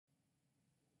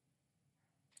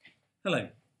Hello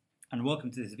and welcome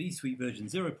to this v0.4 version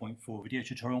 0.4 video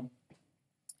tutorial.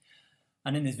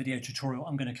 And in this video tutorial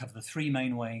I'm going to cover the three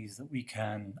main ways that we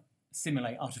can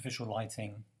simulate artificial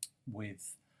lighting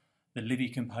with the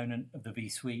LiVi component of the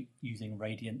v0.4 using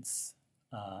Radiance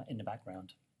in the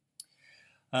background.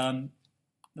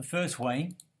 The first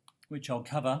way, which I'll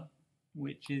cover,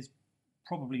 which is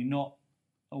probably not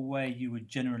a way you would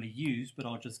generally use, but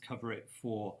I'll just cover it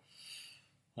for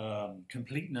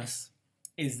completeness,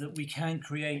 is that we can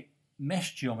create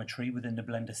mesh geometry within the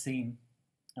Blender scene,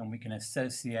 and we can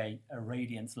associate a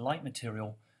Radiance light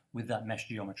material with that mesh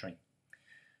geometry.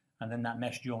 And then that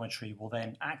mesh geometry will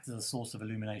then act as a source of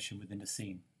illumination within the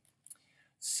scene.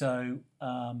 So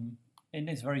in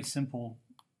this very simple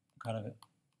kind of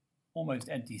almost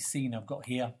empty scene I've got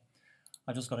here,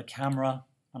 I've just got a camera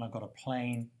and I've got a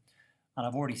plane, and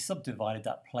I've already subdivided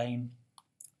that plane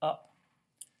up,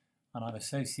 and I've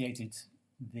associated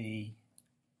the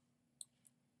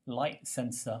light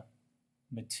sensor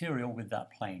material with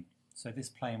that plane. So this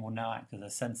plane will now act as a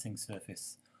sensing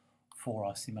surface for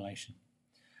our simulation.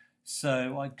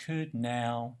 So I could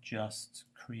now just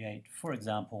create, for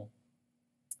example,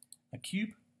 a cube.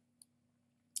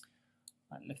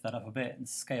 I'd lift that up a bit and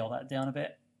scale that down a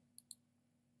bit.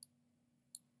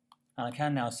 And I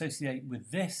can now associate with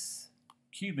this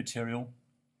cube material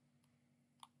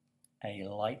a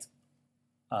light,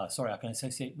 I can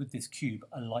associate with this cube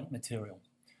a light material.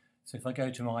 So if I go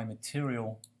to my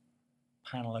material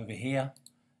panel over here,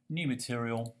 new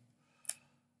material,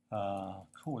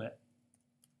 call it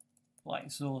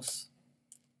light source,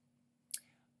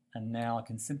 and now I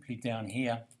can simply down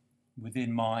here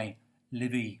within my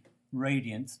LiVi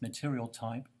Radiance material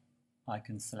type, I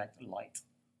can select light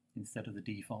instead of the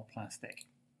default plastic.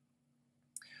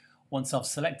 Once I've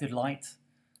selected light,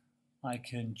 I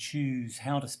can choose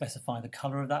how to specify the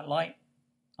color of that light.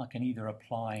 I can either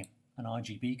apply an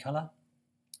RGB color,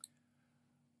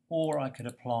 or I could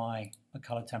apply a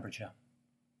color temperature,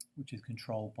 which is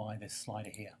controlled by this slider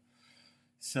here.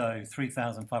 So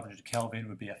 3500 Kelvin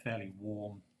would be a fairly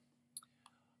warm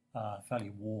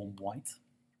white.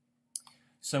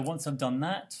 So once I've done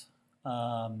that,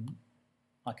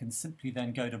 I can simply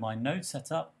then go to my node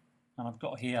setup, and I've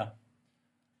got here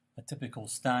a typical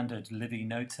standard LiVi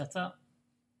node setup,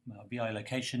 my VI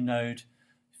location node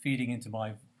feeding into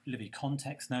my LiVi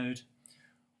context node,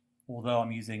 although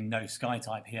I'm using no sky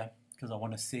type here because I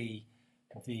want to see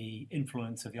the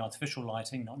influence of the artificial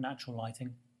lighting, not natural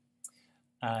lighting,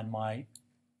 and my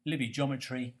LiVi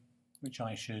geometry, which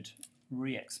I should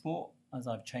re-export as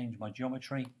I've changed my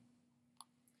geometry,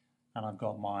 and I've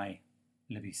got my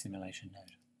LiVi simulation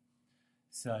node.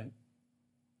 So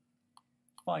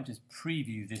if I just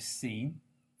preview this scene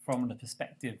from the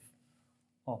perspective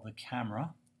of the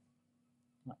camera,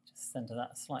 I might just center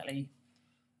that slightly.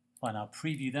 If I now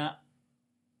preview that,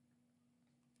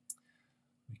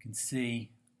 we can see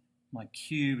my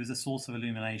cube is a source of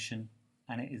illumination,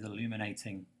 and it is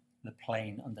illuminating the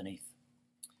plane underneath.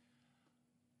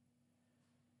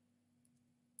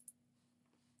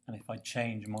 And if I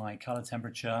change my color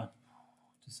temperature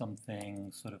to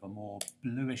something sort of a more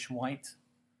bluish white,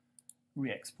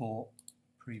 re-export,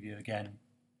 preview again,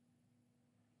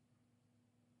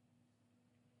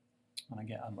 and I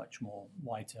get a much more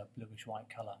whiter, bluish white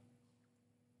color.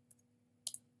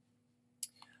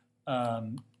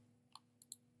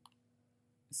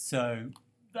 So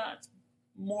that's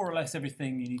more or less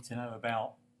everything you need to know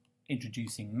about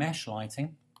introducing mesh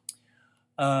lighting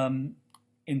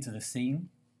into the scene.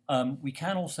 We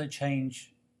can also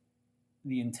change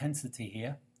the intensity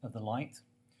here of the light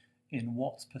in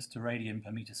watts per steradian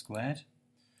per meter squared.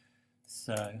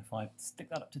 So if I stick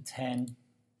that up to 10,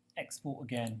 export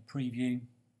again, preview,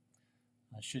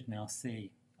 I should now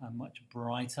see a much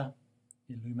brighter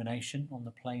illumination on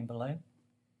the plane below.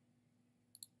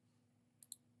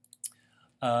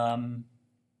 But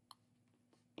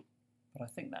I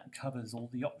think that covers all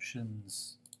the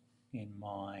options in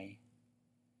my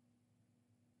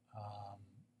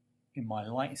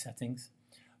light settings.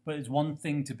 But there's one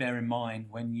thing to bear in mind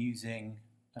when using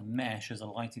a mesh as a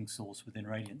lighting source within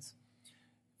Radiance.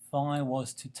 If I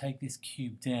was to take this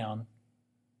cube down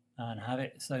and have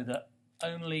it so that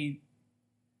only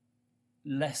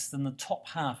less than the top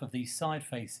half of these side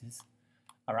faces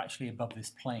are actually above this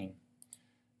plane,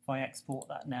 if I export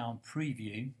that now and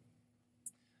preview,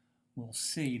 we'll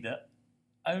see that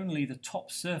only the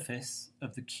top surface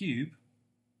of the cube,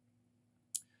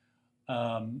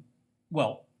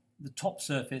 the top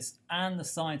surface and the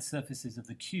side surfaces of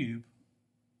the cube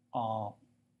are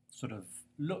sort of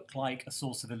look like a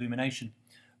source of illumination,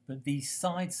 but these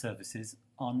side surfaces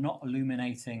are not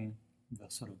illuminating the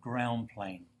sort of ground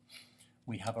plane.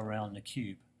 we have around the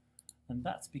cube. And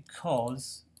that's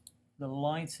because the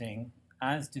lighting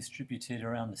as distributed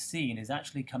around the scene is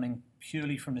actually coming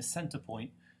purely from the center point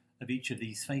of each of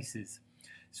these faces.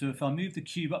 So if I move the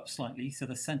cube up slightly, so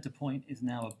the center point is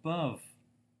now above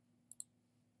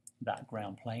that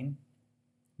ground plane,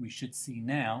 we should see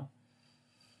now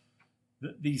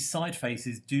that these side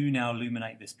faces do now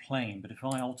illuminate this plane. But if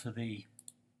I alter the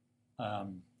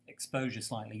exposure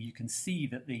slightly, you can see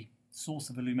that the source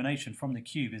of illumination from the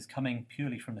cube is coming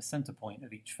purely from the center point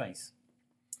of each face.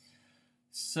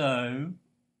 So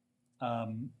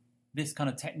this kind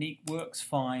of technique works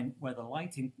fine where the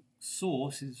lighting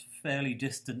source is fairly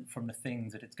distant from the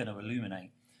things that it's going to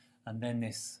illuminate, and then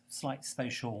this slight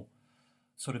spatial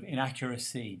sort of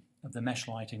inaccuracy of the mesh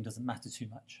lighting doesn't matter too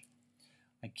much.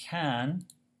 I can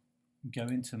go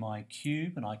into my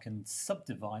cube and I can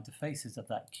subdivide the faces of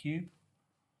that cube,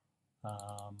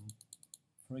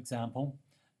 for example,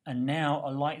 and now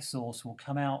a light source will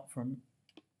come out from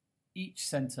each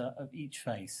center of each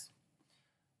face.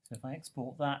 So if I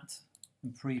export that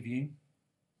and preview,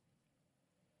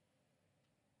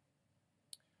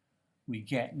 we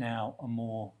get now a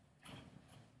more,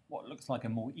 what looks like a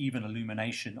more even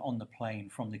illumination on the plane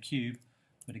from the cube.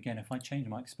 But again, if I change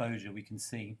my exposure, we can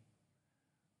see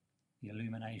the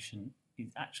illumination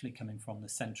is actually coming from the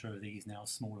center of these now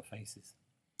smaller faces.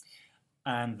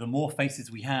 And the more faces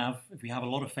we have, if we have a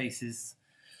lot of faces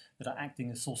that are acting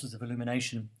as sources of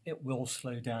illumination, it will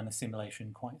slow down the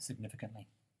simulation quite significantly.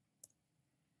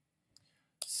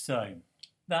 So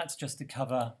that's just to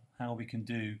cover how we can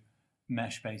do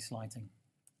mesh-based lighting,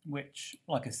 which,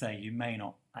 like I say, you may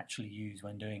not actually use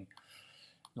when doing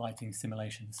lighting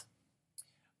simulations.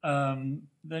 The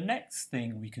next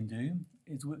thing we can do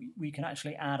is we can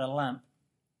actually add a lamp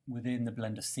within the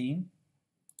Blender scene.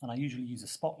 And I usually use a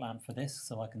spot lamp for this,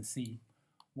 so I can see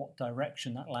what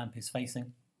direction that lamp is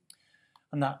facing.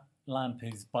 And that lamp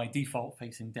is by default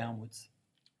facing downwards.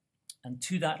 And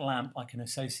to that lamp I can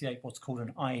associate what's called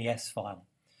an IES file.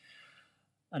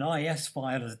 An IES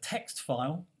file is a text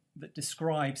file that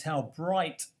describes how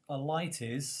bright a light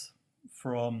is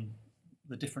from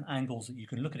the different angles that you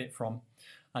can look at it from.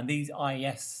 And these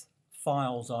IES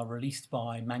files are released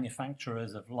by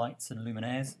manufacturers of lights and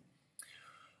luminaires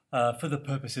for the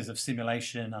purposes of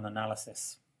simulation and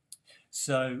analysis.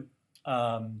 So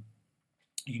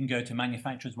you can go to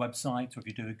manufacturers' websites, or if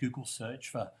you do a Google search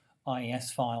for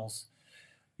IES files,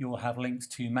 you'll have links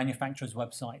to manufacturers'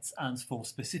 websites, and for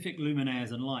specific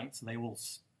luminaires and lights, they will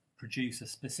produce a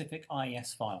specific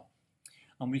IES file.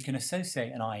 And we can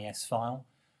associate an IES file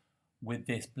with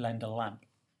this Blender lamp.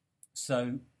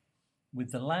 So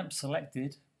with the lamp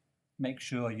selected, make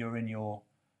sure you're in your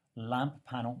lamp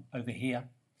panel over here.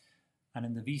 And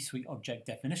in the vSuite Object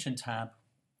Definition tab,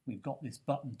 we've got this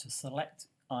button to select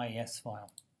IES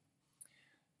file.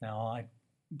 Now, I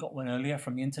got one earlier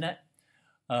from the internet.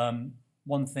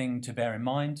 One thing to bear in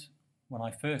mind, when I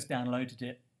first downloaded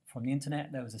it from the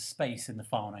internet, there was a space in the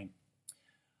file name.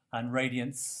 And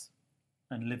Radiance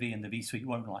and LiVi and the vSuite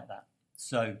won't like that.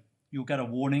 So you'll get a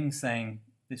warning saying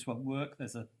this won't work,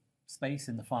 there's a space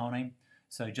in the file name,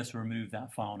 so just remove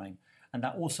that file name. And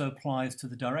that also applies to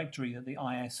the directory that the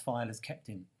IES file is kept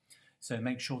in. So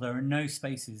make sure there are no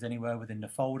spaces anywhere within the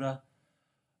folder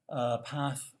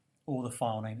path or the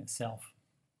file name itself.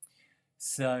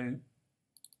 So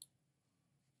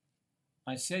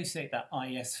I associate that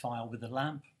IES file with the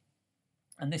lamp,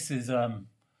 and this is, I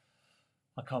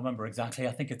can't remember exactly,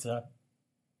 I think it's a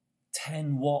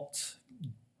 10 watt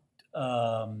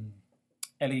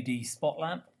LED spot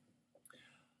lamp,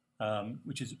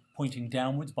 which is pointing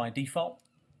downwards by default.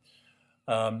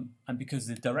 And because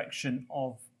the direction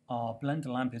of our Blender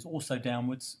lamp is also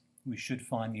downwards, we should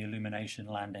find the illumination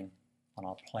landing on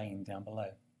our plane down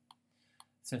below.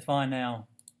 So if I now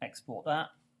export that,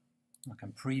 I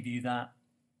can preview that.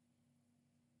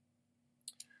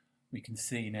 We can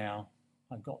see now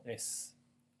I've got this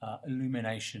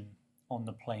illumination on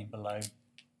the plane below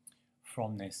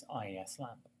from this IES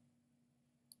lamp.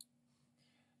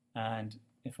 And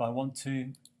if I want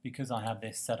to, because I have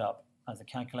this set up as a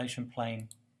calculation plane,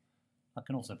 I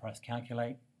can also press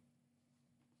calculate.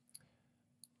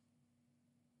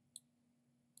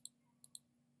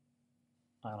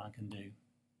 And I can do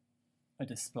a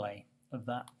display of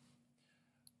that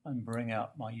and bring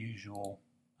out my usual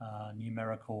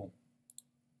numerical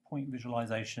point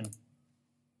visualization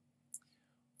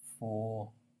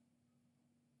for,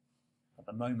 at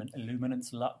the moment,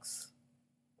 Luminance Lux.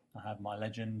 I have my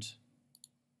legend,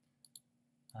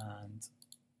 and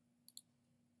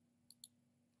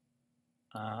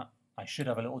I should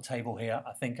have a little table here.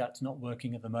 I think that's not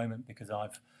working at the moment because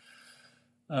I've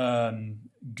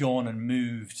gone and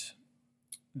moved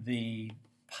the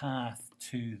path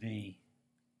to the,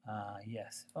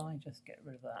 yes, if I just get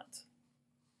rid of that.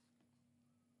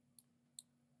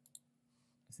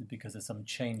 This is because of some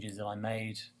changes that I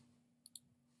made.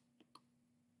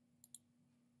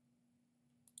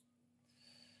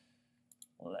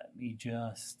 Let me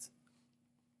just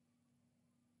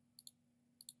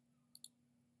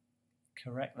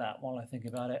correct that while I think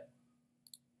about it.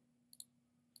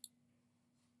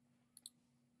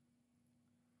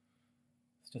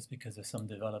 It's just because of some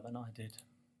development I did.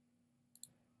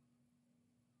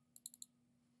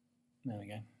 There we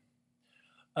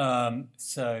go.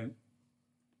 So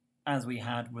as we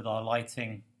had with our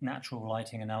lighting, natural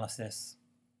lighting analysis,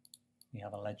 we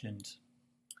have a legend.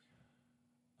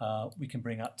 We can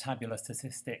bring up tabular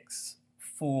statistics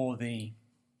for the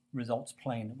results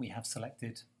plane that we have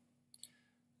selected,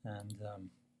 and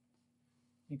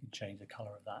you can change the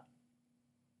color of that,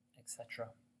 etc.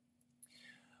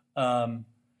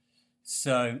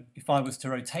 So if I was to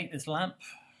rotate this lamp,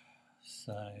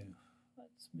 so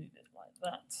let's move it like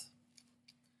that,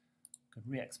 could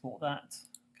re-export that,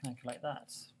 calculate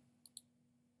that.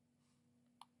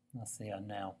 Let's see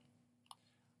now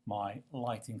my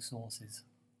lighting sources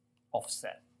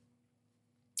offset.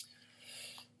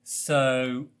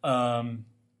 So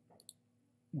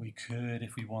we could,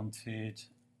 if we wanted,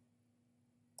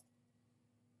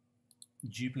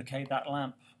 duplicate that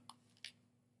lamp,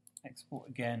 export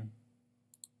again,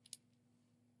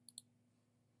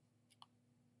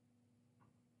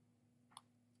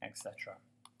 etc.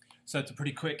 So it's a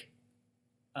pretty quick,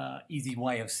 easy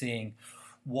way of seeing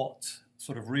what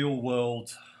sort of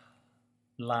real-world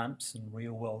lamps and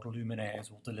real-world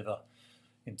luminaires will deliver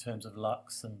in terms of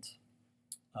lux and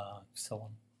so on.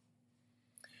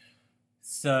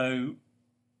 So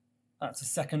that's the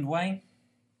second way.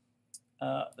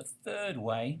 The third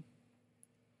way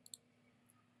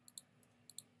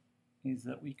is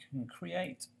that we can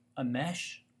create a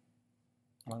mesh.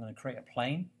 And I'm going to create a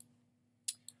plane.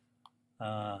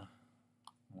 I'm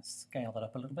going to scale that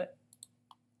up a little bit.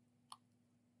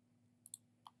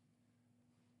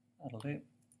 That'll do.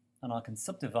 And I can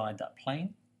subdivide that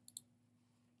plane.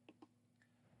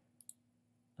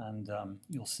 And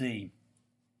you'll see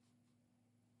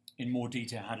in more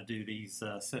detail how to do these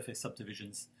surface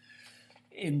subdivisions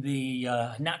in the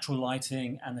natural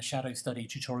lighting and the shadow study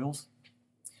tutorials.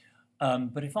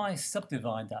 But if I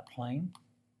subdivide that plane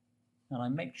and I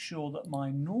make sure that my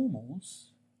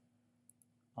normals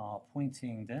are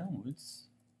pointing downwards,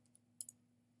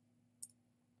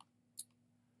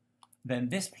 then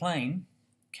this plane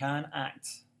can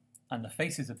act, and the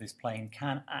faces of this plane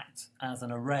can act as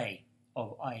an array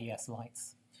of IES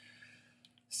lights.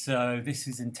 So this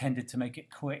is intended to make it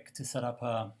quick to set up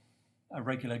a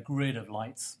regular grid of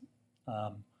lights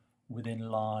within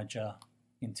larger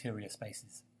interior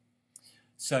spaces.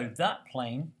 So that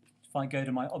plane, if I go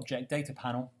to my object data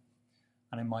panel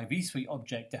and in my vSuite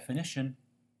object definition,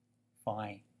 if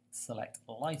I select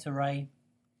light array,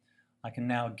 I can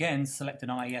now again select an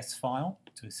IES file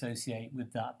to associate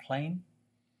with that plane.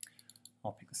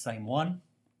 I'll pick the same one.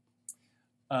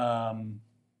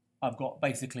 I've got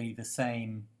basically the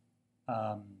same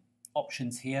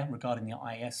options here regarding the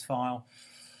IES file,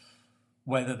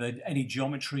 whether there's any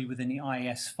geometry within the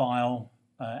IES file,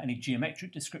 any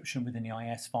geometric description within the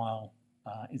IES file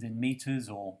is in meters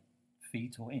or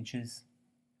feet or inches,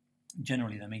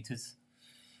 generally the meters.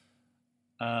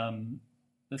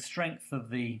 The strength of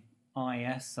the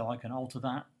IES, so I can alter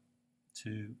that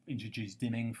to introduce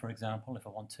dimming, for example, if I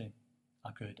want to.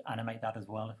 I could animate that as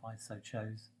well if I so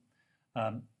chose.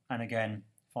 And again,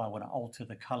 if I want to alter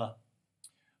the color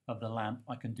of the lamp,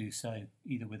 I can do so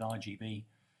either with RGB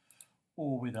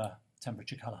or with a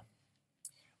temperature color.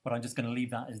 But I'm just going to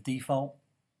leave that as default.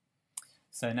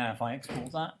 So now if I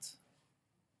export that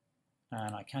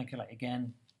and I calculate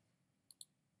again,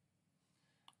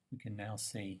 we can now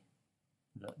see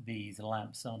that these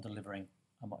lamps are delivering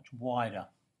a much wider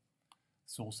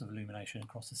source of illumination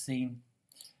across the scene.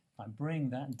 If I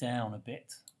bring that down a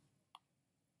bit,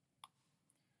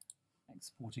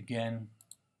 export again,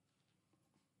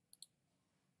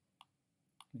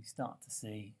 we start to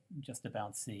see, just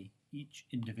about see each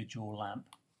individual lamp.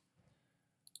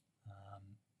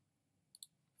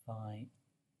 If I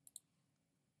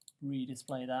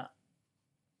redisplay that,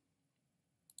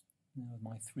 now with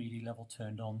my 3D level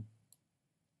turned on,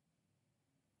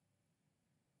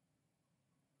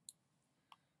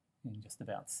 you can just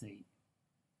about see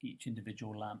each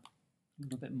individual lamp a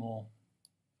little bit more.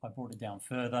 If I brought it down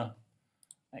further,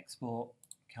 export,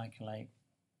 calculate.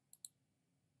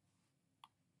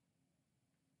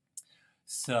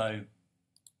 So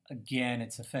again,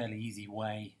 it's a fairly easy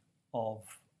way of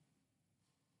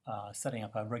setting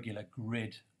up a regular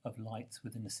grid of lights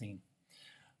within the scene.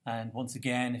 And once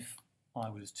again, if I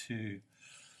was to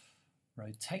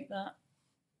rotate that,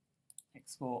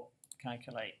 export,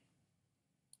 calculate,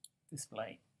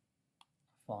 display,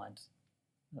 find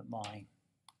that my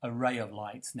array of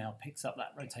lights now picks up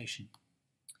that rotation.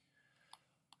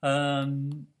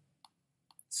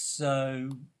 So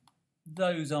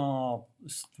those are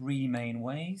three main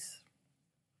ways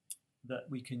that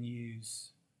we can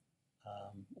use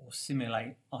or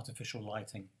simulate artificial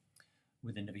lighting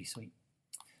within the V Suite.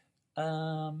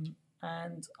 And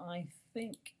I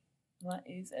think that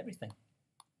is everything.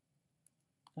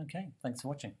 Okay, thanks for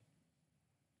watching.